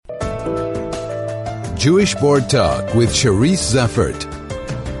Jewish Board Talk with Charisse Zaffert.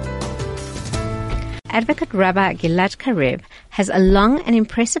 Advocate Rabbi Gilad Kariv has a long and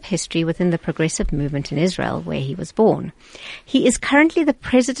impressive history within the progressive movement in Israel, where he was born. He is currently the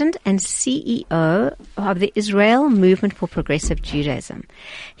president and CEO of the Israel Movement for Progressive Judaism.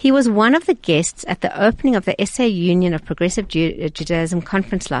 He was one of the guests at the opening of the SA Union of Progressive Judaism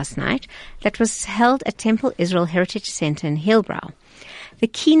conference last night that was held at Temple Israel Heritage Center in Hillbrow. The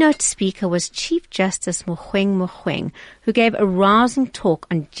keynote speaker was Chief Justice Mohueng, who gave a rousing talk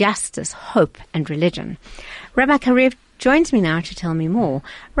on justice, hope, and religion. Rabbi Kariv joins me now to tell me more.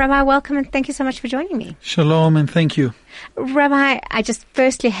 Rabbi, welcome and thank you so much for joining me. Shalom and thank you. Rabbi, I just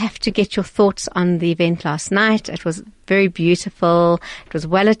firstly have to get your thoughts on the event last night. It was very beautiful. It was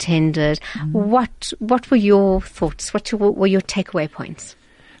well attended. What were your thoughts? What were your takeaway points?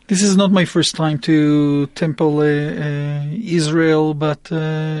 This is not my first time to Temple Israel, but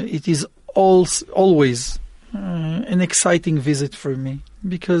it is always an exciting visit for me,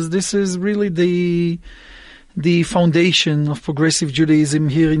 because this is really the foundation of progressive Judaism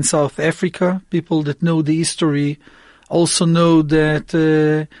here in South Africa. People that know the history also know that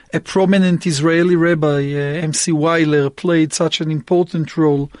a prominent Israeli rabbi, MC Weiler, played such an important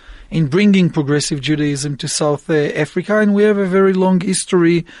role in bringing progressive Judaism to South Africa, and we have a very long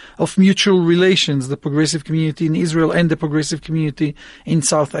history of mutual relations, the progressive community in Israel and the progressive community in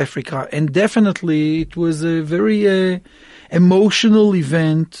South Africa. And definitely it was a very emotional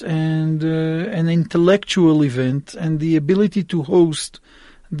event and an intellectual event, and the ability to host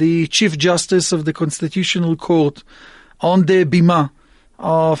the Chief Justice of the Constitutional Court on the bima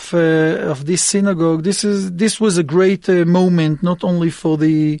of this synagogue. This was a great moment, not only for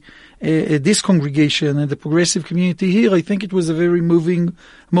this congregation and the progressive community here. I think it was a very moving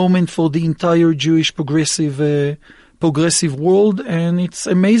moment for the entire Jewish progressive world, and it's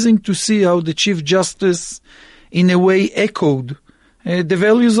amazing to see how the Chief Justice, in a way, echoed the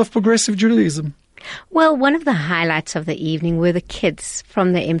values of progressive Judaism. Well, one of the highlights of the evening were the kids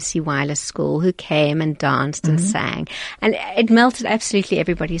from the MC Weiler School who came and danced and sang. And it melted absolutely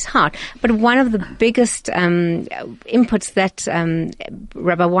everybody's heart. But one of the biggest inputs that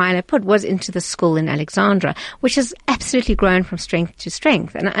Rabbi Weiler put was into the school in Alexandra, which has absolutely grown from strength to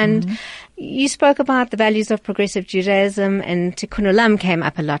strength. And you spoke about the values of progressive Judaism, and Tikkun Olam came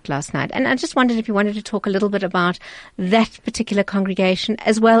up a lot last night. And I just wondered if you wanted to talk a little bit about that particular congregation,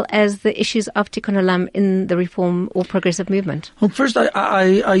 as well as the issues of Tikkun Olam in the reform or progressive movement. Well, first,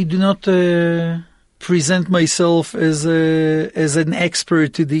 I do not present myself as an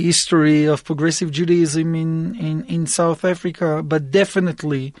expert to the history of progressive Judaism in South Africa, but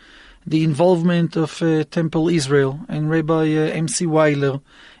definitely the involvement of Temple Israel and Rabbi MC Weiler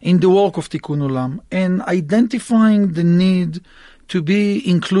in the work of Tikkun Olam, and identifying the need to be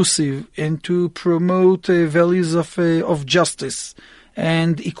inclusive and to promote values of justice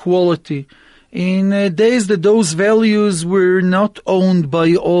and equality in days that those values were not owned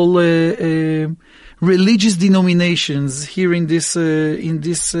by all religious denominations here in this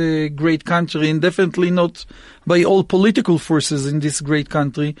great country, and definitely not by all political forces in this great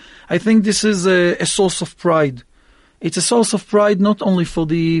country. I think this is a source of pride. It's a source of pride not only for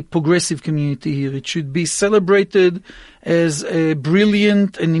the progressive community here. It should be celebrated as a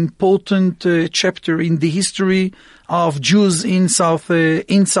brilliant and important chapter in the history of Jews in South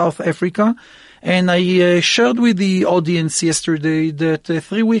Africa. And I shared with the audience yesterday that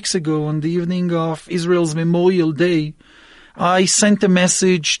 3 weeks ago, on the evening of Israel's Memorial Day, I sent a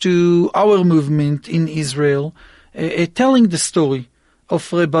message to our movement in Israel telling the story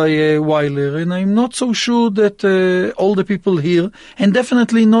of Rabbi Weiler. And I'm not so sure that all the people here, and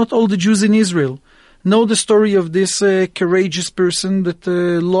definitely not all the Jews in Israel, know the story of this courageous person that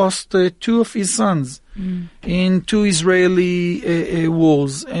lost two of his sons in two Israeli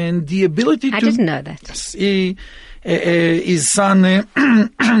wars. And the ability I didn't know that. His son,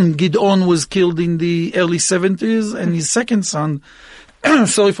 Gideon, was killed in the early 70s, and his second son,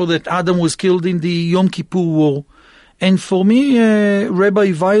 sorry for that, Adam, was killed in the Yom Kippur War. And for me,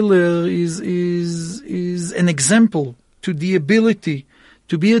 Rabbi Weiler is an example to the ability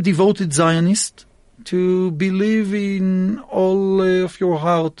to be a devoted Zionist, to believe in all of your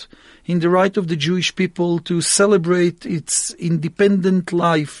heart in the right of the Jewish people to celebrate its independent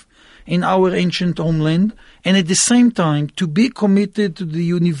life in our ancient homeland, and at the same time to be committed to the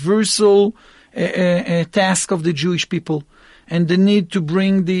universal task of the Jewish people. and the need to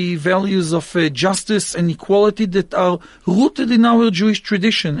bring the values of justice and equality that are rooted in our Jewish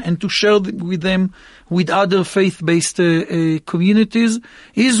tradition and to share with them with other faith-based communities.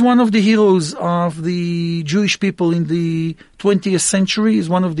 He is one of the heroes of the Jewish people in the 20th century. He is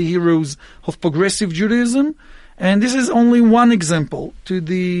one of the heroes of progressive Judaism. And this is only one example to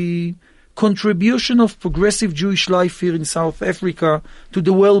the contribution of progressive Jewish life here in South Africa to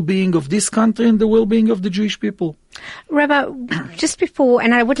the well-being of this country and the well-being of the Jewish people. Rabbi, just before,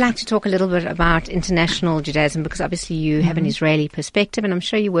 and I would like to talk a little bit about international Judaism, because obviously you have an Israeli perspective, and I'm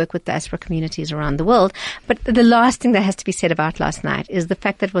sure you work with diaspora communities around the world. But the last thing that has to be said about last night is the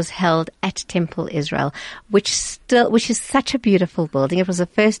fact that it was held at Temple Israel, which is such a beautiful building. It was the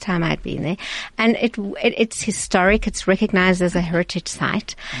first time I'd been there, and it's historic. It's recognized as a heritage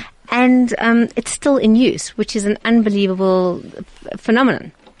site. And it's still in use, which is an unbelievable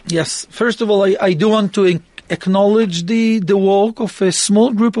phenomenon. Yes. First of all, I do want to acknowledge the work of a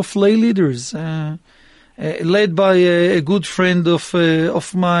small group of lay leaders, led by a good friend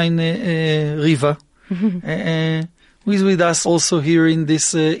of mine, Riva, who is with us also here in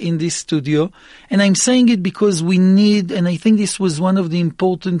this studio. And I'm saying it because we need, and I think this was one of the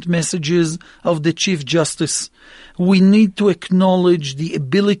important messages of the Chief Justice, we need to acknowledge the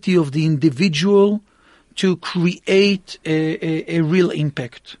ability of the individual to create a real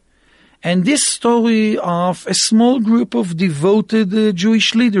impact. And this story of a small group of devoted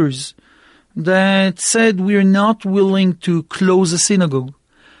Jewish leaders that said we're not willing to close a synagogue,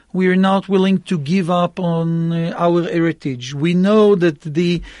 we're not willing to give up on our heritage. We know that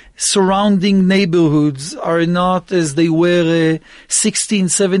the surrounding neighborhoods are not as they were 16,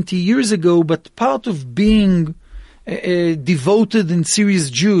 70 years ago, but part of being devoted and serious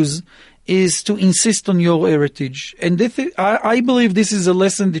Jews is to insist on your heritage. And I believe this is a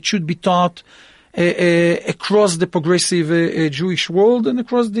lesson that should be taught across the progressive Jewish world and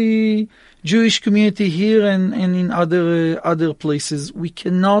across the Jewish community here and in other places. We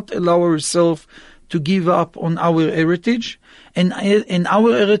cannot allow ourselves to give up on our heritage, and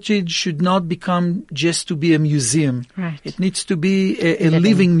our heritage should not become just to be a museum. Right. It needs to be a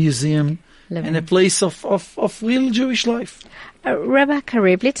living museum and a place of real Jewish life. Rabbi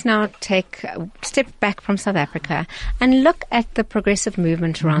Kariv, let's now take a step back from South Africa and look at the progressive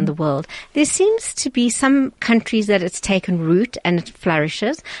movement around the world. There seems to be some countries that it's taken root and it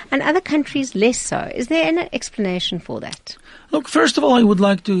flourishes, and other countries less so. Is there an explanation for that? Look, first of all, I would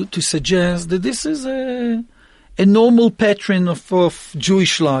like to suggest that this is a normal pattern of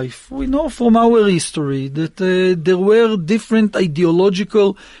Jewish life. We know from our history that there were different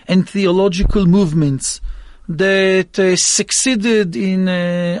ideological and theological movements that succeeded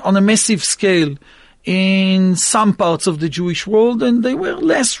on a massive scale in some parts of the Jewish world, and they were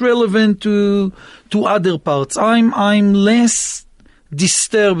less relevant to other parts. I'm less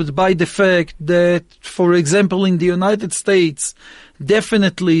disturbed by the fact that, for example, in the United States,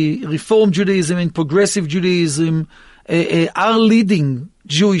 definitely Reform Judaism and Progressive Judaism are leading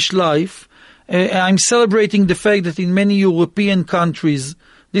Jewish life. I'm celebrating the fact that in many European countries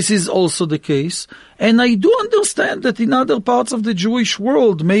this is also the case. And I do understand that in other parts of the Jewish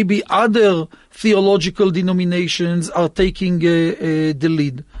world, maybe other theological denominations are taking the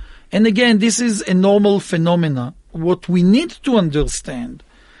lead. And again, this is a normal phenomena. What we need to understand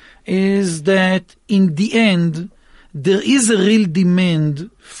is that in the end, there is a real demand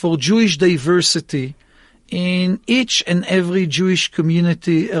for Jewish diversity in each and every Jewish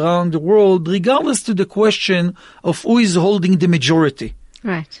community around the world, regardless to the question of who is holding the majority.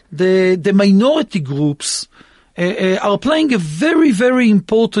 Right. The minority groups are playing a very, very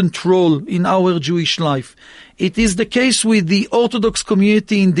important role in our Jewish life. It is the case with the Orthodox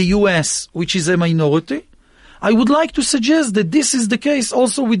community in the US, which is a minority. I would like to suggest that this is the case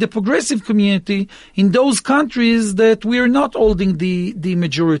also with the progressive community in those countries that we are not holding the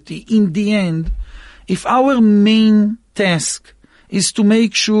majority. In the end, if our main task is to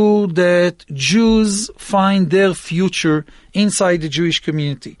make sure that Jews find their future inside the Jewish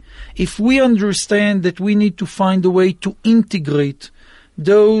community, if we understand that we need to find a way to integrate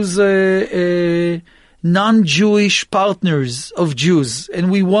those non-Jewish partners of Jews,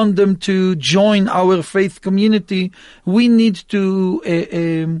 and we want them to join our faith community, we need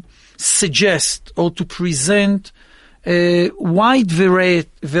to suggest or to present a wide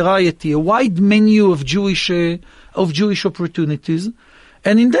variety, a wide menu of Jewish opportunities.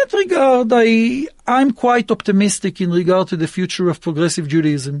 And in that regard, I'm quite optimistic in regard to the future of progressive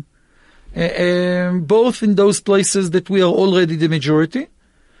Judaism, both in those places that we are already the majority,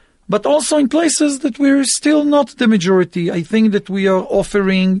 but also in places that we're still not the majority. I think that we are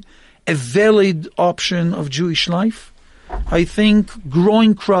offering a valid option of Jewish life. I think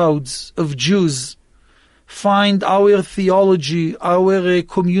growing crowds of Jews find our theology, our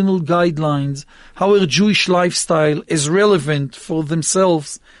communal guidelines, our Jewish lifestyle as relevant for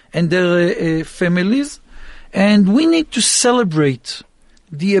themselves and their families. And we need to celebrate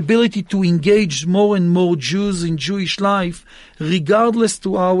the ability to engage more and more Jews in Jewish life, regardless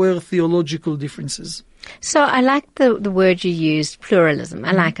to our theological differences. So I like the word you used, pluralism.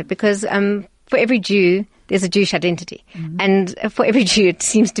 I like it because for every Jew, there's a Jewish identity. Mm-hmm. And for every Jew, it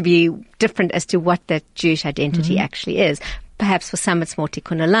seems to be different as to what that Jewish identity actually is. Perhaps for some it's more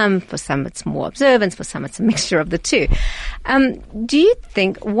tikkun olam, for some it's more observance, for some it's a mixture of the two. Do you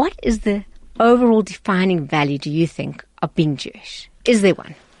think, what is the overall defining value, do you think, of being Jewish? Is there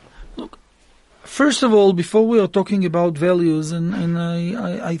one? Look, first of all, before we are talking about values, and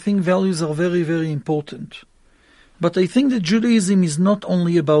I think values are very, very important. But I think that Judaism is not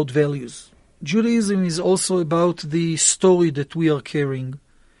only about values. Judaism is also about the story that we are carrying.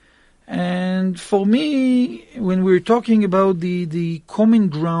 And for me, when we're talking about the common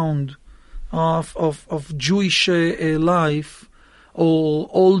ground of Jewish life, or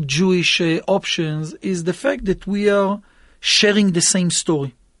all Jewish options, is the fact that we are sharing the same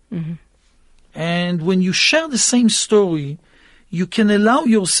story. Mm-hmm. And when you share the same story, you can allow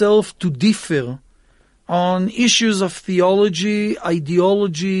yourself to differ on issues of theology,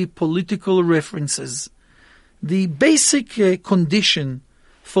 ideology, political references. The basic condition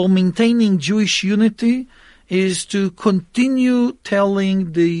for maintaining Jewish unity is to continue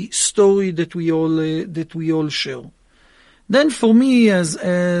telling the story that we all share. Then, for me, as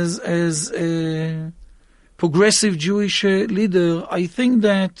a progressive Jewish leader, I think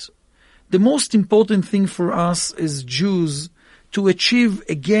that the most important thing for us as Jews to achieve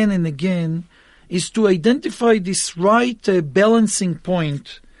again and again is to identify this right balancing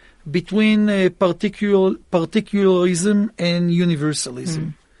point between particularism and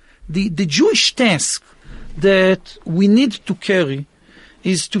universalism. The Jewish task that we need to carry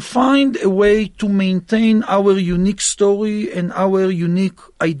is to find a way to maintain our unique story and our unique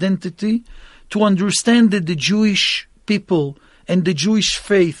identity, to understand that the Jewish people and the Jewish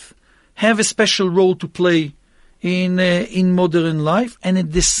faith have a special role to play in modern life, and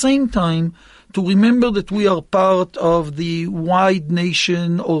at the same time to remember that we are part of the wide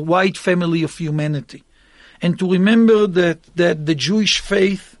nation or wide family of humanity, and to remember that the Jewish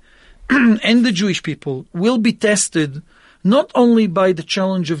faith and the Jewish people will be tested not only by the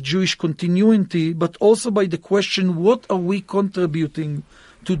challenge of Jewish continuity, but also by the question, what are we contributing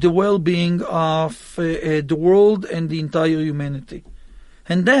to the well-being of the world and the entire humanity?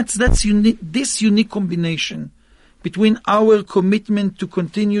 And that's unique, this unique combination between our commitment to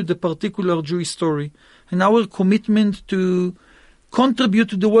continue the particular Jewish story and our commitment to contribute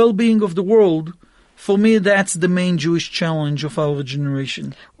to the well-being of the world. For me, that's the main Jewish challenge of our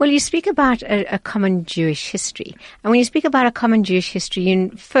generation. Well, you speak about a common Jewish history. And when you speak about a common Jewish history, you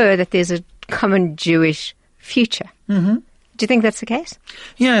infer that there's a common Jewish future. Mm-hmm. Do you think that's the case?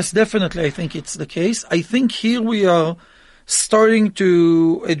 Yes, definitely. I think it's the case. I think here we are starting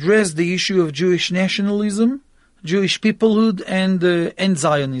to address the issue of Jewish nationalism, Jewish peoplehood, and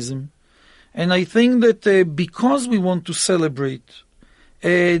Zionism. And I think that because we want to celebrate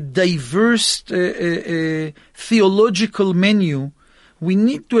a diverse theological menu, we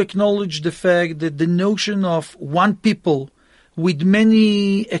need to acknowledge the fact that the notion of one people with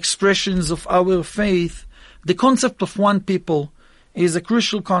many expressions of our faith, the concept of one people, is a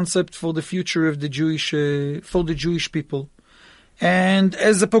crucial concept for the future of the Jewish people. And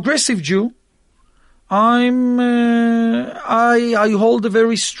as a progressive Jew, I hold a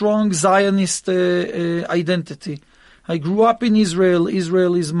very strong Zionist identity. I grew up in Israel.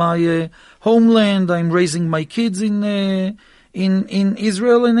 Israel is my homeland. I'm raising my kids in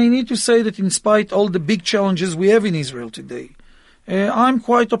Israel, and I need to say that in spite all the big challenges we have in Israel today, I'm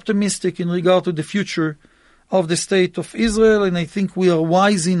quite optimistic in regard to the future of the state of Israel, and I think we are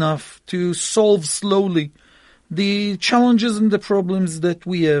wise enough to solve slowly the challenges and the problems that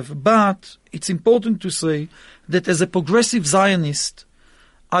we have. But it's important to say that as a progressive Zionist,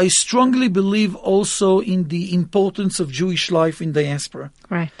 I strongly believe also in the importance of Jewish life in diaspora.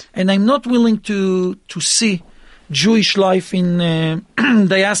 Right. And I'm not willing to see Jewish life in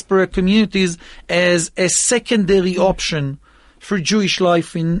diaspora communities as a secondary option for Jewish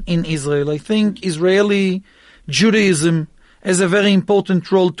life in Israel. I think Israeli Judaism has a very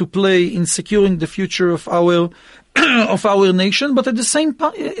important role to play in securing the future of our nation, but at the same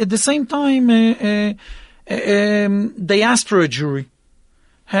time, diaspora Jewry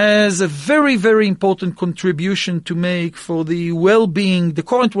has a very, very important contribution to make for the well-being, the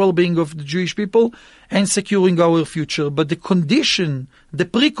current well-being of the Jewish people and securing our future. But the condition, the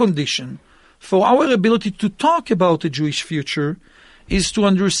precondition for our ability to talk about a Jewish future is to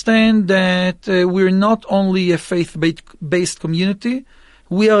understand that we're not only a faith-based community,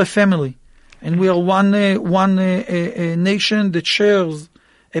 we are a family. And we are one nation that shares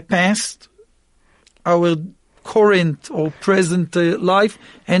a past, our current or present life,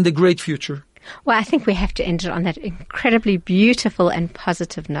 and a great future. Well, I think we have to end it on that incredibly beautiful and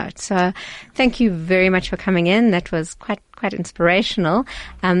positive note. So thank you very much for coming in. That was quite inspirational.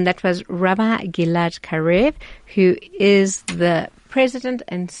 That was Rabbi Gilad Kariv, who is the President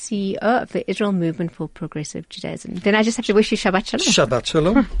and CEO of the Israel Movement for Progressive Judaism. Then I just have to wish you Shabbat Shalom. Shabbat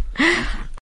Shalom.